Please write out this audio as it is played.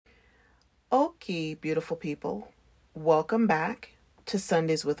Key, beautiful people. Welcome back to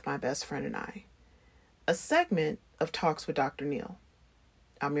Sundays with My Best Friend and I, a segment of Talks with Dr. Neil.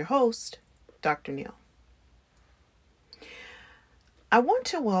 I'm your host, Dr. Neil. I want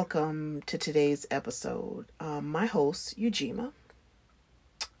to welcome to today's episode my host, Ujima,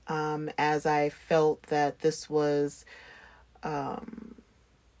 as I felt that this was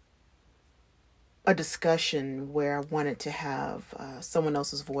a discussion where I wanted to have someone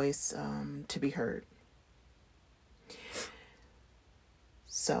else's voice to be heard.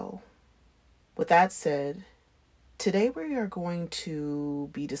 So, with that said, today we are going to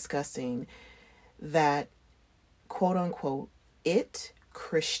be discussing that quote unquote it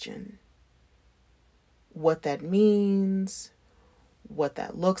Christian. What that means, what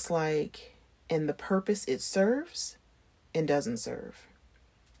that looks like, and the purpose it serves and doesn't serve.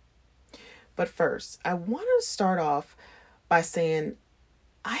 But first, I want to start off by saying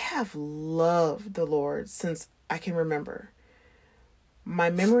I have loved the Lord since I can remember.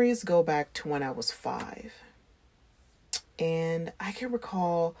 My memories go back to when I was 5. And I can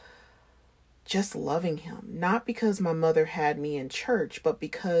recall just loving him, not because my mother had me in church, but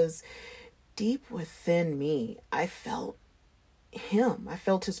because deep within me, I felt him. I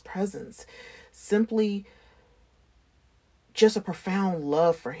felt his presence. Simply just a profound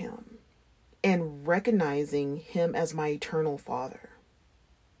love for him. And recognizing him as my eternal Father.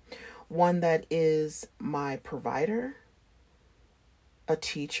 One that is my provider, a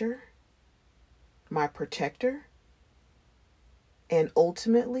teacher, my protector, and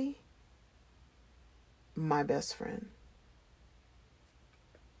ultimately, my best friend.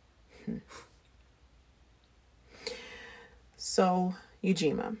 So,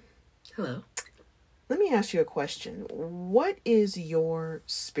 Ujima. Hello. Let me ask you a question. What is your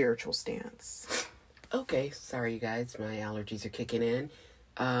spiritual stance? Okay, sorry you guys, my allergies are kicking in.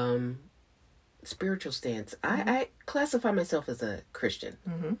 Spiritual stance. I classify myself as a Christian.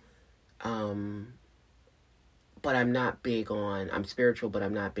 But I'm not big on, I'm spiritual, but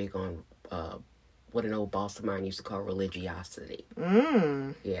I'm not big on what an old boss of mine used to call religiosity.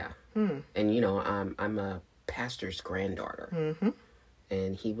 Yeah. And you know, I'm a pastor's granddaughter.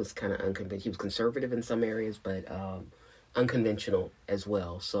 And he was kind of unconventional. He was conservative in some areas, but unconventional as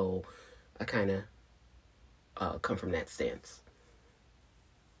well. So I kind of come from that stance.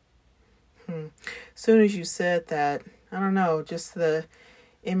 Soon as you said that, I don't know, just the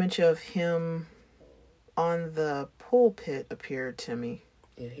image of him on the pulpit appeared to me.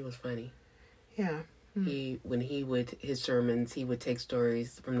 Yeah, he was funny. Yeah. His sermons, he would take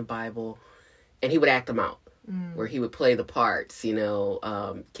stories from the Bible and he would act them out. Where he would play the parts, you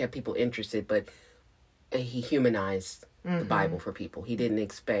know, kept people interested, but he humanized the Bible for people. He didn't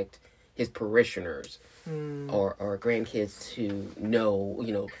expect his parishioners or grandkids to know,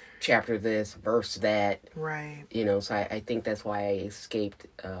 you know, chapter this, verse that. Right. You know, so I think that's why I escaped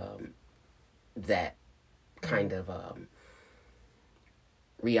that kind of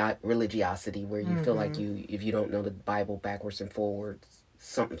religiosity where you feel like if you don't know the Bible backwards and forwards,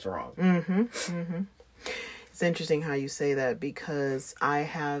 something's wrong. It's interesting how you say that because I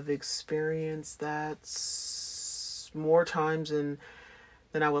have experienced that more times than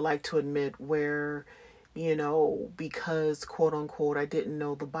I would like to admit where, you know, because quote unquote, I didn't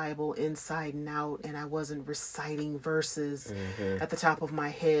know the Bible inside and out and I wasn't reciting verses at the top of my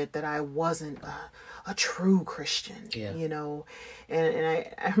head that I wasn't a true Christian, you know, and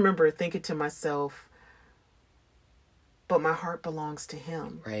I remember thinking to myself, but my heart belongs to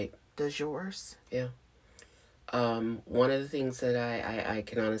him. Right. Does yours? Yeah. One of the things that I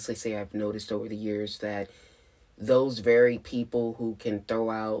can honestly say I've noticed over the years that those very people who can throw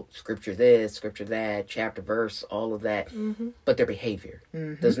out scripture this, scripture that, chapter, verse, all of that, but their behavior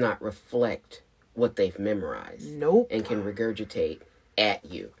does not reflect what they've memorized. Nope. And can regurgitate at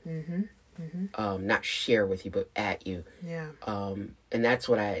you. Not share with you, but at you. Yeah. And that's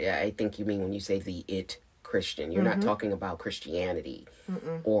what I think you mean when you say the it Christian. You're not talking about Christianity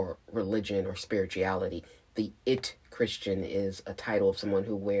or religion or spirituality. The it Christian is a title of someone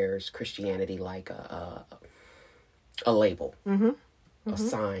who wears Christianity like a label, a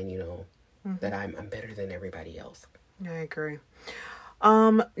sign, you know, that I'm better than everybody else. I agree.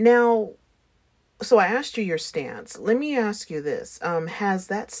 Now, so I asked you your stance. Let me ask you this. Has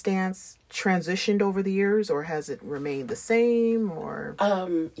that stance transitioned over the years or has it remained the same or?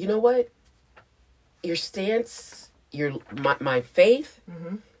 You know what? Your stance, my faith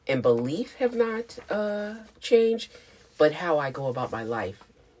and belief have not changed, but how I go about my life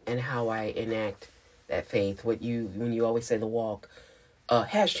and how I enact that faith, when you always say the walk,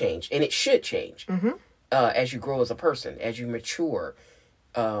 has changed, and it should change as you grow as a person, as you mature.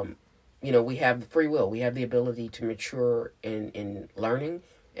 we have free will. We have the ability to mature in learning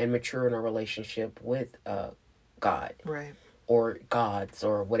and mature in our relationship with God. Right. Or gods,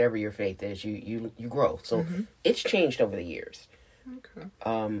 or whatever your faith is. You grow. So it's changed over the years.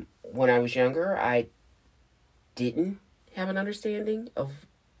 Okay. When I was younger, I didn't have an understanding of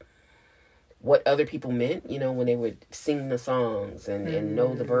what other people meant, when they would sing the songs and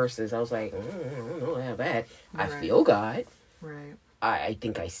know the verses. I was like, I don't know how that. I feel God. Right. I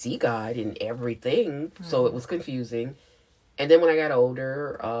think I see God in everything. So it was confusing. And then when I got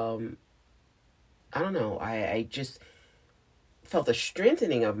older, I don't know. I just felt a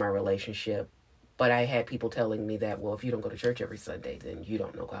strengthening of my relationship. But I had people telling me that, well, if you don't go to church every Sunday, then you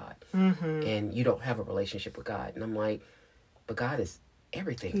don't know God. And you don't have a relationship with God. And I'm like, but God is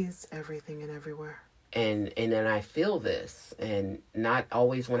everything. He's everything and everywhere. And then I feel this, and not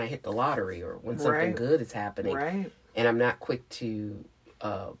always when I hit the lottery or when something good is happening. Right. And I'm not quick to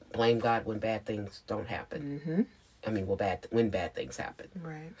blame God when bad things don't happen. I mean, when bad things happen.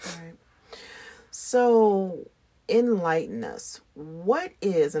 Right. So enlighten us. What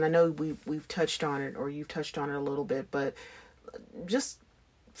is, and I know we've touched on it, or you've touched on it a little bit, but just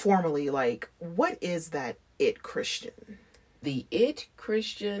formally, like, what is that it Christian? The it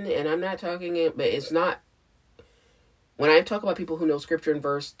Christian, and I'm not talking it, but it's not, when I talk about people who know scripture and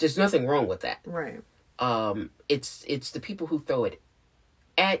verse, there's nothing wrong with that. Right. It's the people who throw it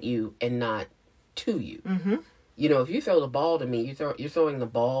at you and not to you. If you throw the ball to me, you're throwing the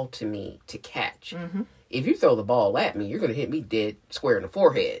ball to me to catch. If you throw the ball at me, you're going to hit me dead square in the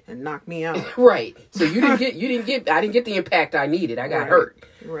forehead and knock me out. Right. So I didn't get the impact I needed. I got hurt.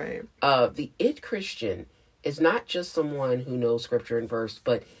 Right. The it Christian is not just someone who knows scripture and verse,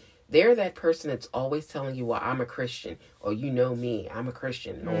 but they're that person that's always telling you, well, I'm a Christian, or me, I'm a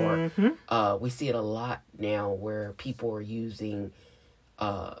Christian. Or we see it a lot now where people are using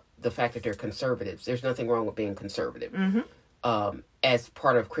the fact that they're conservatives. There's nothing wrong with being conservative as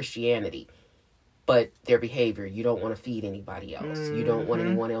part of Christianity. But their behavior, you don't want to feed anybody else. You don't want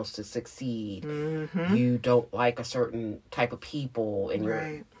anyone else to succeed. You don't like a certain type of people, and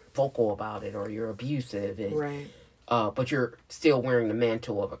you're vocal about it, or you're abusive. And, but you're still wearing the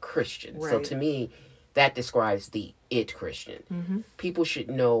mantle of a Christian. So to me, that describes the it Christian. People should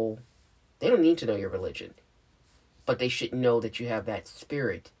know, they don't need to know your religion, but they should know that you have that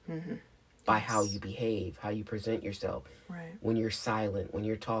spirit by how you behave, how you present yourself. When you're silent, when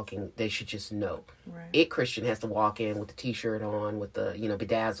you're talking, they should just know. It Christian has to walk in with the t-shirt on, with the,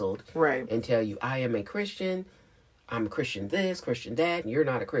 bedazzled, and tell you, I am a Christian. I'm a Christian this, Christian that, and you're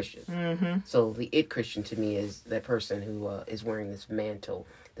not a Christian. So the it Christian to me is that person who is wearing this mantle,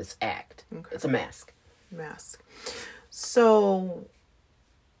 this act. It's a mask. So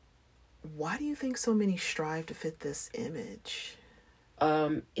why do you think so many strive to fit this image?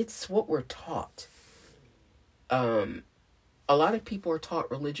 It's what we're taught. A lot of people are taught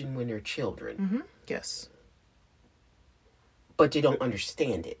religion when they're children. Yes. But they don't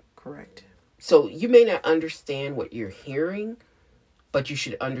understand it. Correct. So you may not understand what you're hearing, but you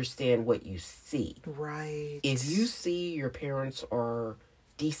should understand what you see. Right. If you see your parents are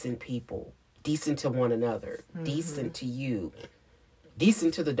decent people, decent to one another, decent to you,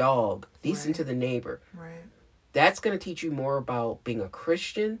 decent to the dog, decent to the neighbor. That's going to teach you more about being a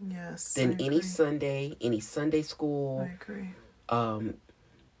Christian than any Sunday, any Sunday school,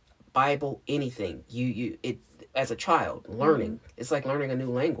 Bible, anything. It as a child, learning. It's like learning a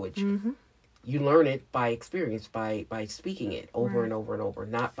new language. You learn it by experience, by speaking it over and over and over,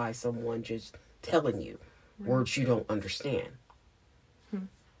 not by someone just telling you words you don't understand.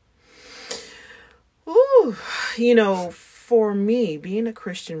 Ooh, for me, being a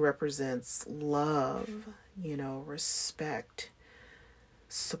Christian represents love, respect,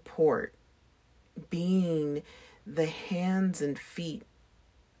 support, being the hands and feet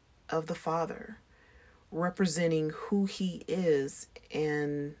of the Father, representing who He is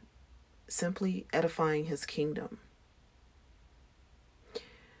and simply edifying His kingdom.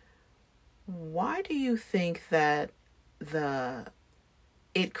 Why do you think that the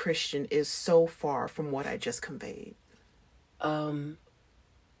it Christian is so far from what I just conveyed?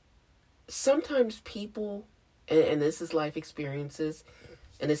 Sometimes people, and this is life experiences,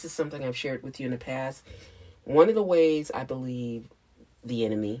 and this is something I've shared with you in the past. One of the ways I believe the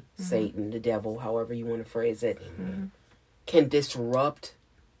enemy, Satan, the devil, however you want to phrase it, can disrupt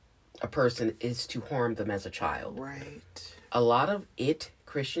a person is to harm them as a child. Right. A lot of it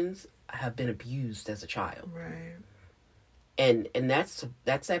Christians have been abused as a child. Right. And that's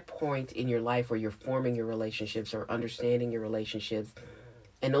that point in your life where you're forming your relationships or understanding your relationships,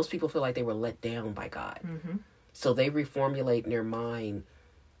 and those people feel like they were let down by God. So they reformulate in their mind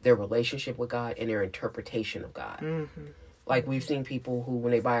their relationship with God and their interpretation of God. Mm-hmm. Like we've seen people who,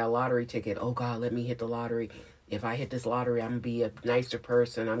 when they buy a lottery ticket, oh God, let me hit the lottery. If I hit this lottery, I'm going to be a nicer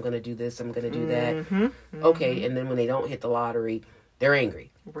person. I'm going to do this. I'm going to do that. Mm-hmm. Mm-hmm. Okay. And then when they don't hit the lottery, they're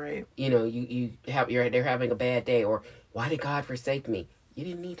angry. Right. You know, they're having a bad day, or why did God forsake me? You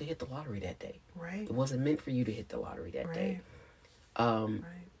didn't need to hit the lottery that day. Right. It wasn't meant for you to hit the lottery that day. Right.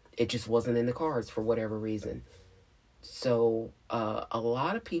 It just wasn't in the cards for whatever reason. So a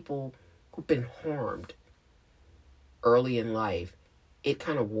lot of people who've been harmed early in life, it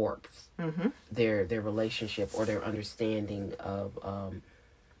kind of warps their relationship or their understanding of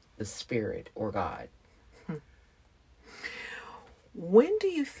the spirit or God. When do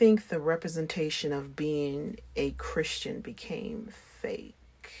you think the representation of being a Christian became fake?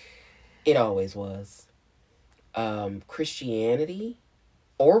 It always was. Christianity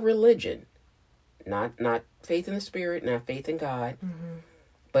or religion, not faith in the spirit, not faith in God,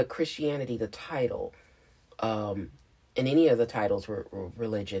 but Christianity, the title, and any of the titles were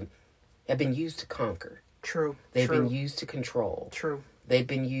religion, have been used to conquer. True. They've been used to control. True. They've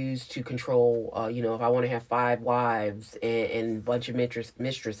been used to control, if I want to have 5 wives and a bunch of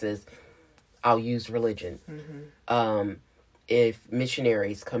mistresses, I'll use religion. If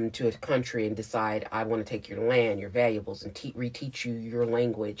missionaries come to a country and decide, I want to take your land, your valuables, and reteach you your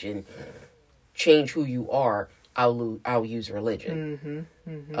language and change who you are, I'll use religion.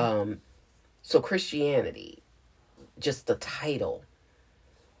 So Christianity, just the title,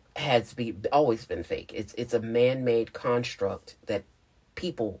 has always been fake. It's a man-made construct that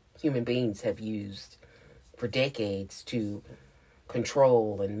human beings have used for decades to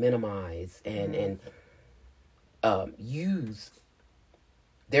control and minimize and use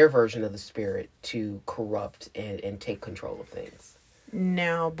their version of the spirit to corrupt and take control of things.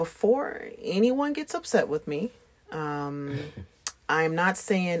 Now, before anyone gets upset with me, I'm not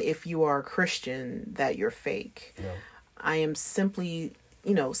saying if you are a Christian that you're fake. No. I am simply,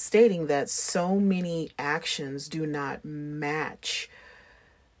 stating that so many actions do not match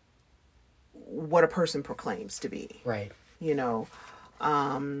what a person proclaims to be. Right.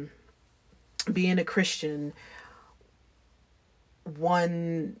 Being a Christian,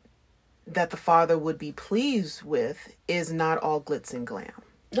 one that the Father would be pleased with, is not all glitz and glam.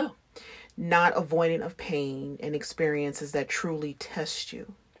 No. Not avoidant of pain and experiences that truly test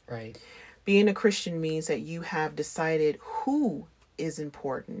you. Right. Being a Christian means that you have decided who is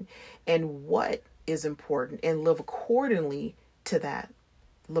important and what is important, and live accordingly to that.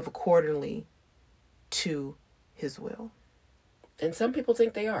 Live accordingly to His will. And some people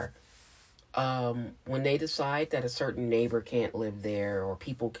think they are. When they decide that a certain neighbor can't live there, or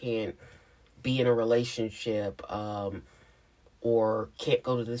people can't be in a relationship, or can't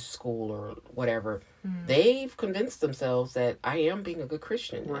go to this school or whatever, they've convinced themselves that I am being a good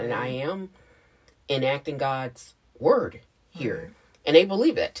Christian, right, and I am enacting God's word here. Right. And they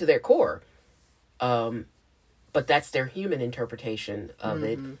believe that to their core. But that's their human interpretation of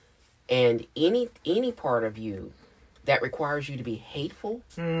it. And any part of you that requires you to be hateful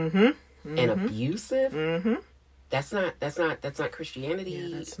and abusive, that's not Christianity.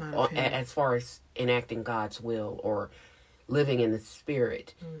 Yeah, that's not as far as enacting God's will or living in the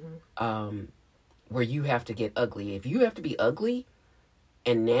spirit, where you have to get ugly. If you have to be ugly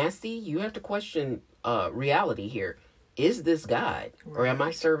and nasty, you have to question reality here. Is this God? Right. Or am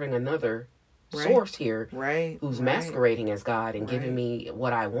I serving another source here who's masquerading as God and giving me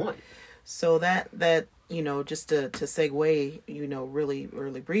what I want? So that just to segue, really,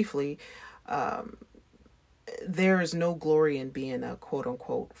 really briefly, there is no glory in being a quote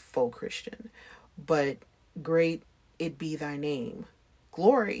unquote faux Christian, but great it be thy name.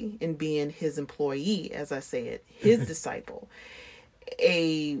 Glory in being His employee, as I say it, His disciple,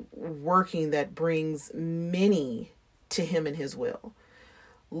 a working that brings many to Him and His will.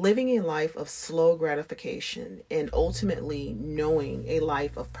 Living a life of slow gratification and ultimately knowing a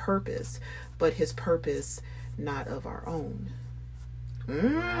life of purpose, but His purpose not of our own.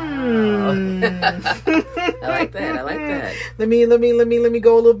 Wow. I like that. Let me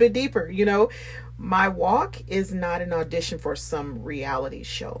go a little bit deeper. My walk is not an audition for some reality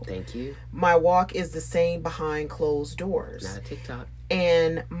show. Thank you. My walk is the same behind closed doors. Not a TikTok.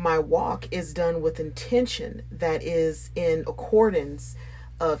 And my walk is done with intention that is in accordance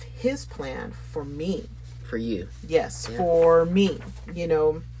of His plan for me. For you. Yes, yeah. For me.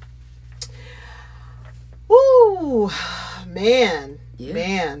 Woo, man. Yeah.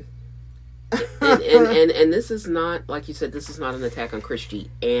 Man. and this is not, like you said, this is not an attack on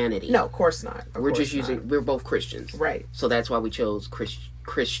Christianity. No, of course not. We're both Christians. Right. So that's why we chose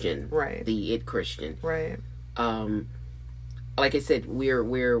Christian. Right. The Christian. Right. like I said,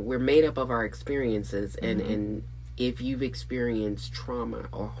 we're made up of our experiences, and if you've experienced trauma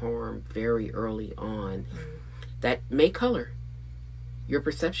or harm very early on, that may color your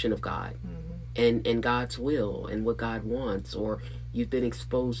perception of God and God's will and what God wants, or you've been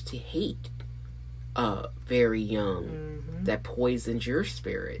exposed to hate very young that poisons your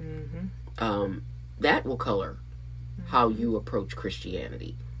spirit. That will color how you approach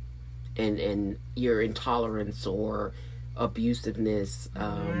Christianity and your intolerance or abusiveness,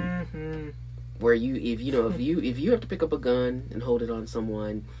 where if you have to pick up a gun and hold it on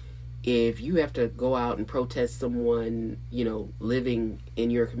someone, if you have to go out and protest someone, living in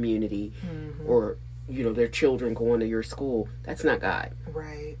your community, or their children going to your school, that's not God.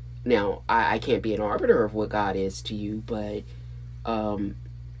 Right. Now, I can't be an arbiter of what God is to you, but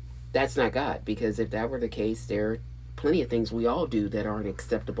that's not God, because if that were the case, there are plenty of things we all do that aren't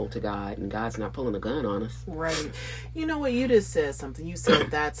acceptable to God, and God's not pulling a gun on us. Right. You know what? You just said something. You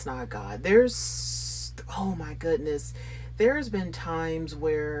said that's not God. Oh my goodness. There's been times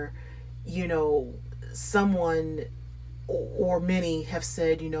where, someone or many have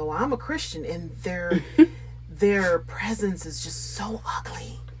said, I'm a Christian, and their presence is just so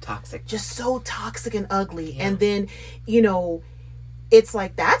ugly. Toxic. Just so toxic and ugly. Yeah. And then, it's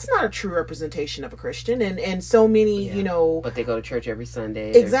like, that's not a true representation of a Christian. And so many, But they go to church every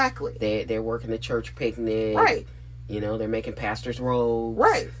Sunday. Exactly. They're working the church picnic. Right. They're making pastors' robes.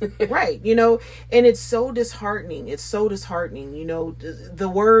 Right. Right. And it's so disheartening.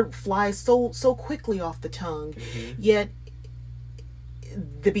 The word flies so quickly off the tongue, yet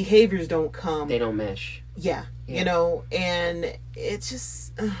the behaviors don't come. They don't mesh. Yeah. And it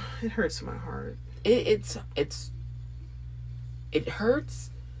just, it hurts my heart. It hurts,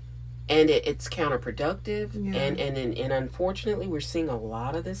 and it's counterproductive, and unfortunately we're seeing a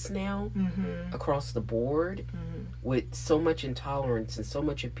lot of this now across the board, with so much intolerance and so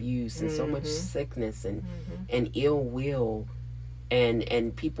much abuse and so much sickness and ill will,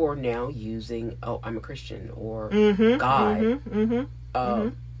 and people are now using I'm a Christian or God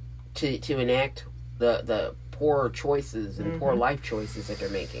to enact the poor choices and poor life choices that they're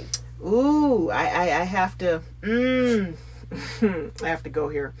making. Ooh, I have to I have to go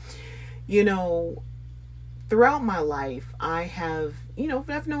here. Throughout my life, I have,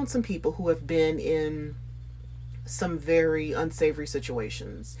 I've known some people who have been in some very unsavory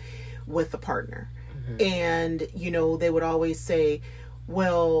situations with a partner. And, they would always say,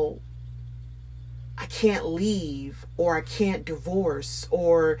 well, I can't leave, or I can't divorce,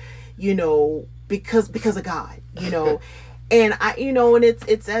 or, because of God, and and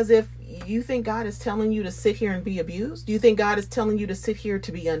it's as if, you think God is telling you to sit here and be abused? Do you think God is telling you to sit here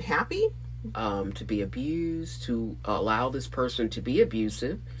to be unhappy? To be abused, to allow this person to be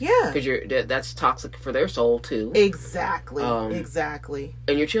abusive. Yeah. Because that's toxic for their soul too. Exactly. Exactly.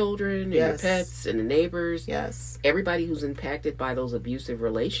 And your children, and your pets, and the neighbors. Yes. Everybody who's impacted by those abusive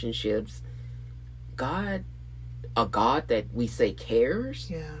relationships, a God that we say cares.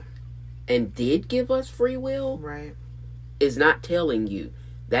 Yeah. And did give us free will. Right. Is not telling you.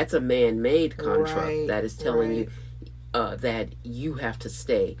 That's a man-made construct that is telling you that you have to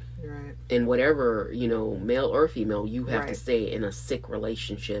stay. Right. In whatever, male or female, you have to stay in a sick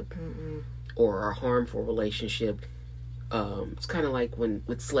relationship or a harmful relationship. It's kind of like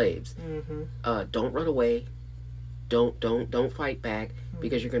with slaves. Don't run away. Don't fight back,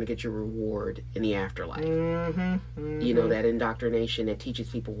 because you're going to get your reward in the afterlife. That indoctrination that teaches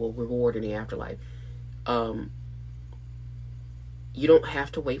people will reward in the afterlife. You don't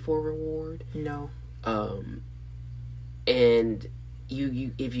have to wait for a reward. No. And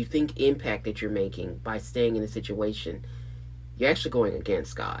you if you think impact that you're making by staying in a situation, you're actually going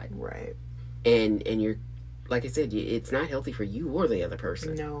against God. Right. And you're, like I said, it's not healthy for you or the other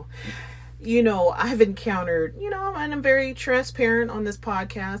person. No. I've encountered, and I'm very transparent on this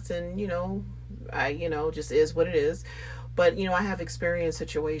podcast, and, I, just is what it is. But, I have experienced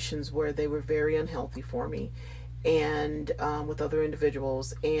situations where they were very unhealthy for me, and with other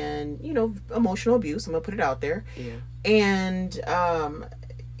individuals, and emotional abuse. I'm gonna put it out there. And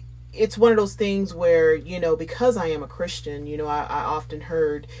it's one of those things where because I am a Christian, I often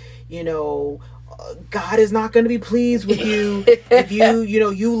heard God is not going to be pleased with you if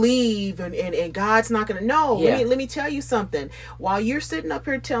you leave, and God's not going to. No, let me tell you something. While you're sitting up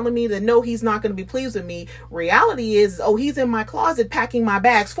here telling me that no, he's not going to be pleased with me, reality is, he's in my closet packing my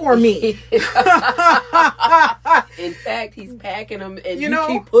bags for me. In fact, he's packing them, and you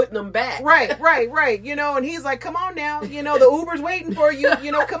keep putting them back. Right. And he's like, come on now, the Uber's waiting for you.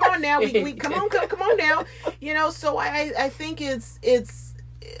 Come on now, we come on now. So I think it's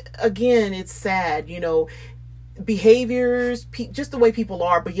again, it's sad, behaviors, just the way people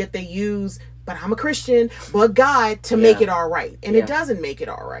are, but yet they use, but I'm a Christian, but God, to make it all right. And it doesn't make it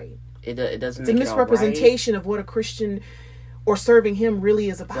all right. It doesn't It's make a misrepresentation it of what a Christian or serving him really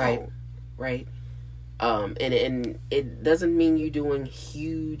is about. Right. And it doesn't mean you doing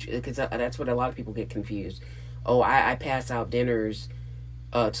huge, because that's what a lot of people get confused. Oh, I pass out dinners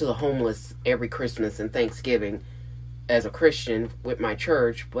to the homeless every Christmas and Thanksgiving as a Christian with my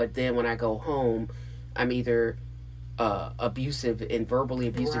church, but then when I go home, I'm either abusive and verbally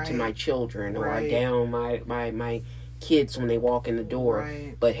abusive to my children, or I down my kids when they walk in the door.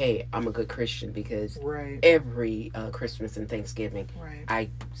 But hey, I'm a good Christian because every Christmas and Thanksgiving I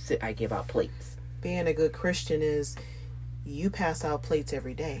give out plates. Being a good Christian is you pass out plates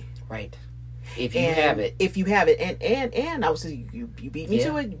every day. Right. If you have it. And I was you beat me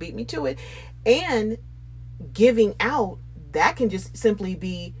to it, you beat me to it. And giving out, that can just simply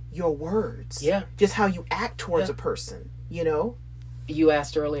be your words. Yeah. Just how you act towards a person, you know? You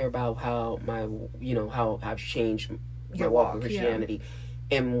asked earlier about how how I've changed my walk with Christianity.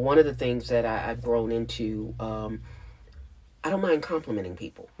 Yeah. And one of the things that I've grown into, I don't mind complimenting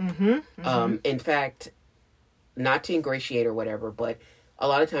people. In fact, not to ingratiate or whatever, but a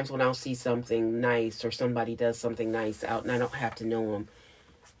lot of times when I'll see something nice or somebody does something nice out and I don't have to know them,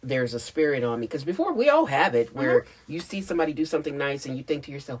 there's a spirit on me. Because before, we all have it where you see somebody do something nice and you think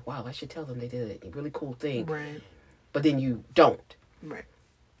to yourself, wow, I should tell them they did a really cool thing. Right. But then you don't. Right.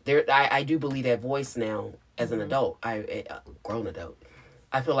 I do believe that voice now as an adult, a grown adult.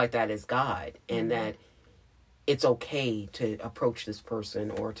 I feel like that is God, and that it's okay to approach this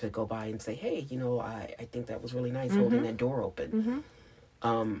person or to go by and say, hey, I think that was really nice holding that door open.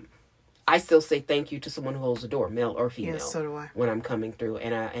 I still say thank you to someone who holds the door, male or female. Yes, so do I. When I'm coming through.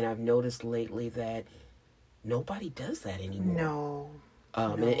 And I've noticed lately that nobody does that anymore. No.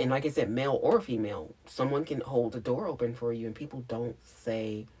 And like I said, male or female, someone can hold the door open for you and people don't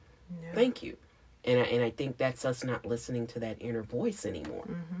say thank you. And I think that's us not listening to that inner voice anymore.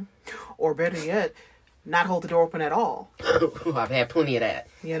 Or better yet, not hold the door open at all. I've had plenty of that.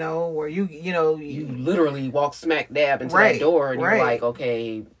 Where you literally walk smack dab into that door and you're like,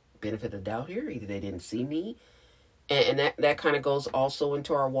 okay, benefit of the doubt here. Either they didn't see me. And that kind of goes also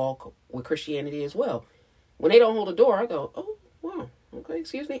into our walk with Christianity as well. When they don't hold the door, I go, oh, wow, okay,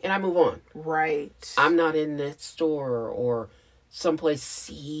 excuse me. And I move on. Right. I'm not in that store or someplace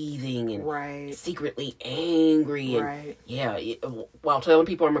seething and secretly angry and while telling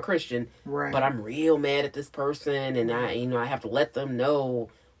people I'm a Christian, but I'm real mad at this person and I have to let them know,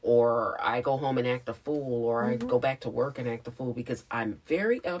 or I go home and act a fool, or I go back to work and act a fool because I'm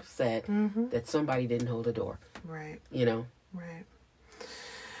very upset that somebody didn't hold the door. Right. Right.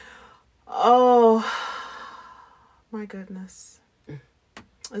 Oh my goodness.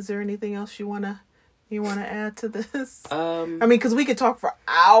 Is there anything else you want to add to this? Because we could talk for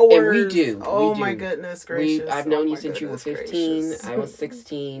hours. And we do. Oh my goodness gracious! I've known you since you were 15. Gracious. I was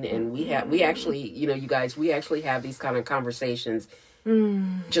 16, and we actually, you guys, we actually have these kind of conversations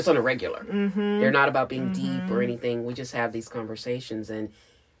just on a regular. They're not about being deep or anything. We just have these conversations, and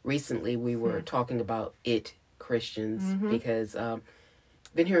recently we were talking about Christians because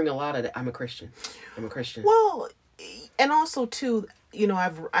been hearing a lot of that. I'm a Christian. Well, and also too,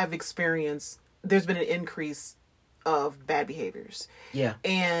 I've experienced. There's been an increase of bad behaviors. Yeah.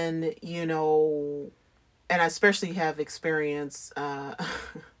 And, and I especially have experienced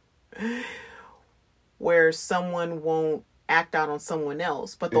where someone won't act out on someone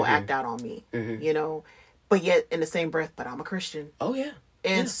else, but they'll act out on me, but yet in the same breath, but I'm a Christian. Oh, yeah.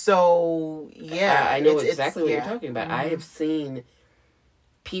 And so, I know exactly what you're talking about. I have seen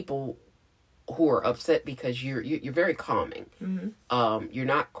people who are upset because you're very calming. You're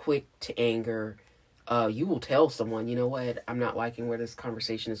not quick to anger. You will tell someone, you know what, I'm not liking where this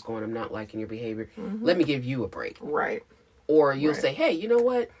conversation is going. I'm not liking your behavior. Let me give you a break. Right. Or you'll say, hey, you know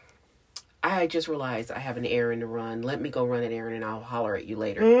what? I just realized I have an errand to run. Let me go run an errand and I'll holler at you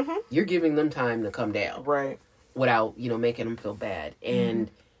later. You're giving them time to come down. Right. Without, making them feel bad. And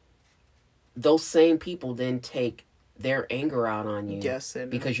those same people then take their anger out on you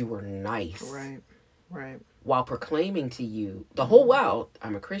because you were nice. Right. While proclaiming to you the whole world,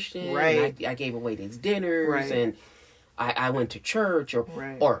 I'm a Christian. Right. And I gave away these dinners and I went to church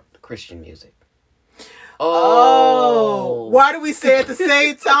or Christian music. Oh, why do we say it at the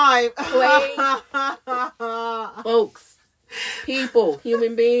same time? Folks, people,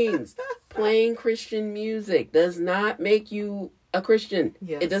 human beings, playing Christian music does not make you a Christian.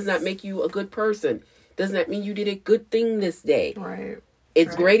 Yes. It does not make you a good person. Does not mean you did a good thing this day. Right.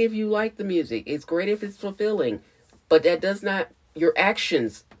 It's great if you like the music. It's great if it's fulfilling. But that does not, your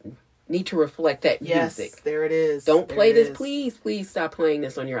actions need to reflect that Yes, music. there it is. Don't There play it this. is. Please stop playing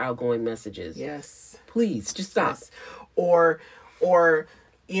this on your outgoing messages. Yes. Please, just stop. Yes. Or,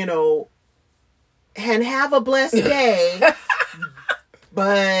 you know, and have a blessed day.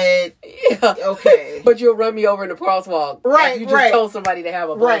 But, Yeah. okay. But you'll run me over in the crosswalk. Right, You just right. told somebody to have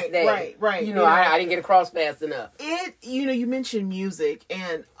a blessed day. Right. You know, I didn't get across fast enough. You mentioned music,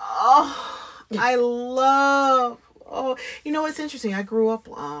 and I love, it's interesting. I grew up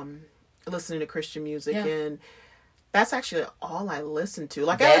listening to Christian music, and that's actually all I listen to.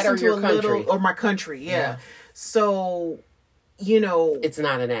 Like, That I or listen to your a country. little, or my country, yeah. So, It's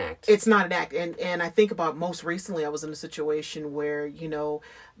not an act. it's not an act. And I think about most recently, I was in a situation where,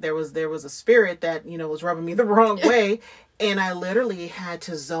 there was a spirit that, was rubbing me the wrong way. And I literally had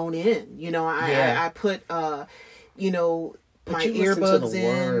to zone in. I put, my you listen to earbuds the in.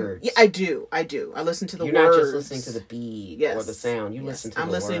 words. Yeah, I do. I listen to the You're words. not just listening to the beat or the sound. You listen to the words.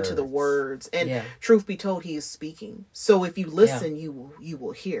 I'm listening to the words. And truth be told, he is speaking. So if you listen, you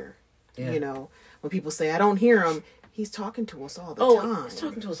will hear. Yeah. When people say, I don't hear him, he's talking to us all the time. He's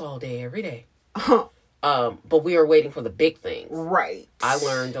talking to us all day, every day. But we are waiting for the big things. Right. I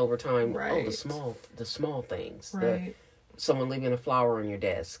learned over time, Right. the small things. Right. Someone leaving a flower on your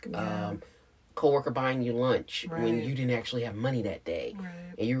desk. Yeah. Coworker buying you lunch when Right. you didn't actually have money that day.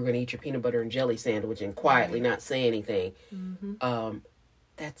 Right. And you were going to eat your peanut butter and jelly sandwich and quietly not say anything. Mm-hmm.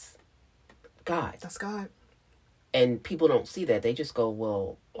 That's God. That's God. And people don't see that. They just go,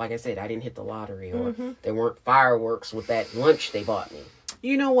 well, like I said, I didn't hit the lottery, or there weren't fireworks with that lunch they bought me.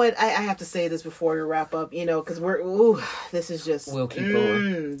 You know what? I have to say this before we wrap up, because this is just... We'll keep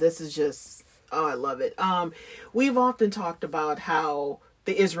going. This is just... Oh, I love it. We've often talked about how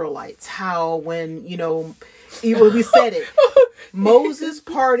the Israelites, how when we said it, Moses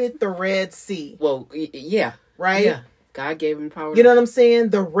parted the Red Sea. Well, yeah. Right? Yeah. God gave him power. You know what I'm saying?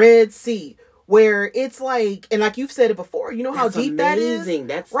 The Red Sea. Where it's like, and like you've said it before, you know how deep that is?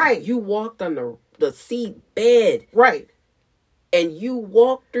 That's right. You walked on the sea bed. Right. And you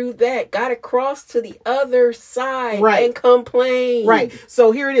walked through that, got across to the other side, right. and complained. Right.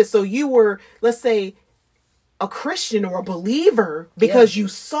 So here it is. So you were, let's say, a Christian or a believer because you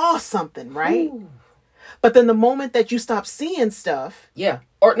saw something, right? Ooh. But then the moment that you stop seeing stuff. Yeah.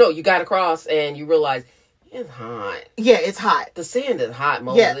 Or no, you got across and you realize, it's hot. Yeah, it's hot. The sand is hot,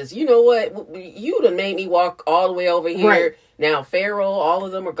 Moses. Yeah. You know what? You done made me walk all the way over here. Right. Now, Pharaoh, all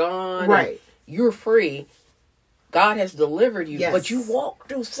of them are gone. Right. You're free. God has delivered you. Yes. But you walked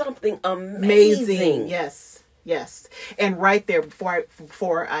through something amazing. Yes. Yes. And right there,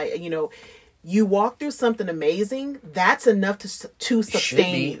 before I you walk through something amazing, that's enough to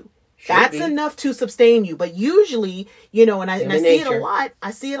sustain you. That's enough to sustain you. But usually, and I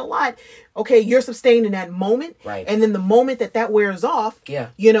see it a lot. Okay, you're sustained in that moment. Right. And then the moment that wears off,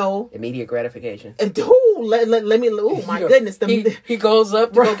 immediate gratification. And my goodness. He goes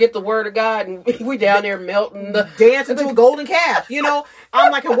up to go get the word of God, and we down there melting dancing to a golden calf.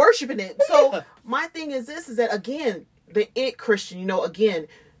 I'm like, I'm worshiping it. So my thing is this, is that again, the Christian, again,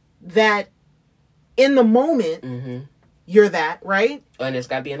 that in the moment, you're that, right? And it's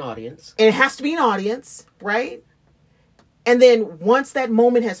got to be an audience. And it has to be an audience, right? And then once that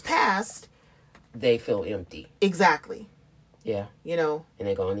moment has passed, they feel empty. Exactly. Yeah. And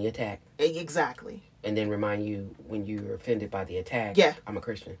they go on the attack. Exactly. And then remind you when you're offended by the attack. Yeah. I'm a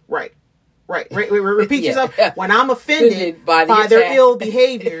Christian. Right. Repeat yourself. When I'm offended by their ill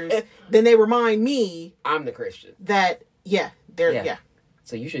behaviors, then they remind me. I'm the Christian. That, they're.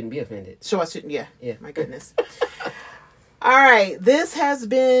 So you shouldn't be offended. So I shouldn't, yeah. My goodness. All right. This has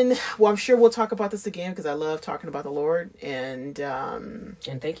been, I'm sure we'll talk about this again because I love talking about the Lord. And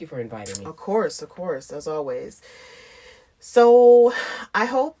thank you for inviting me. Of course, as always. So I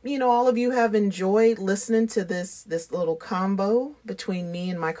hope, all of you have enjoyed listening to this little combo between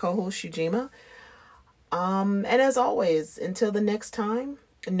me and my co-host Shujima. And as always, until the next time,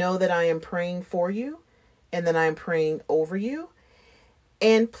 know that I am praying for you and that I am praying over you.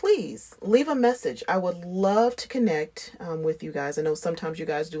 And please leave a message. I would love to connect with you guys. I know sometimes you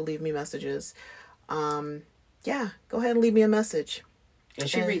guys do leave me messages. Go ahead and leave me a message. And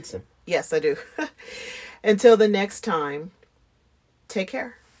she reads them. Yes, I do. Until the next time, take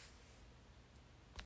care.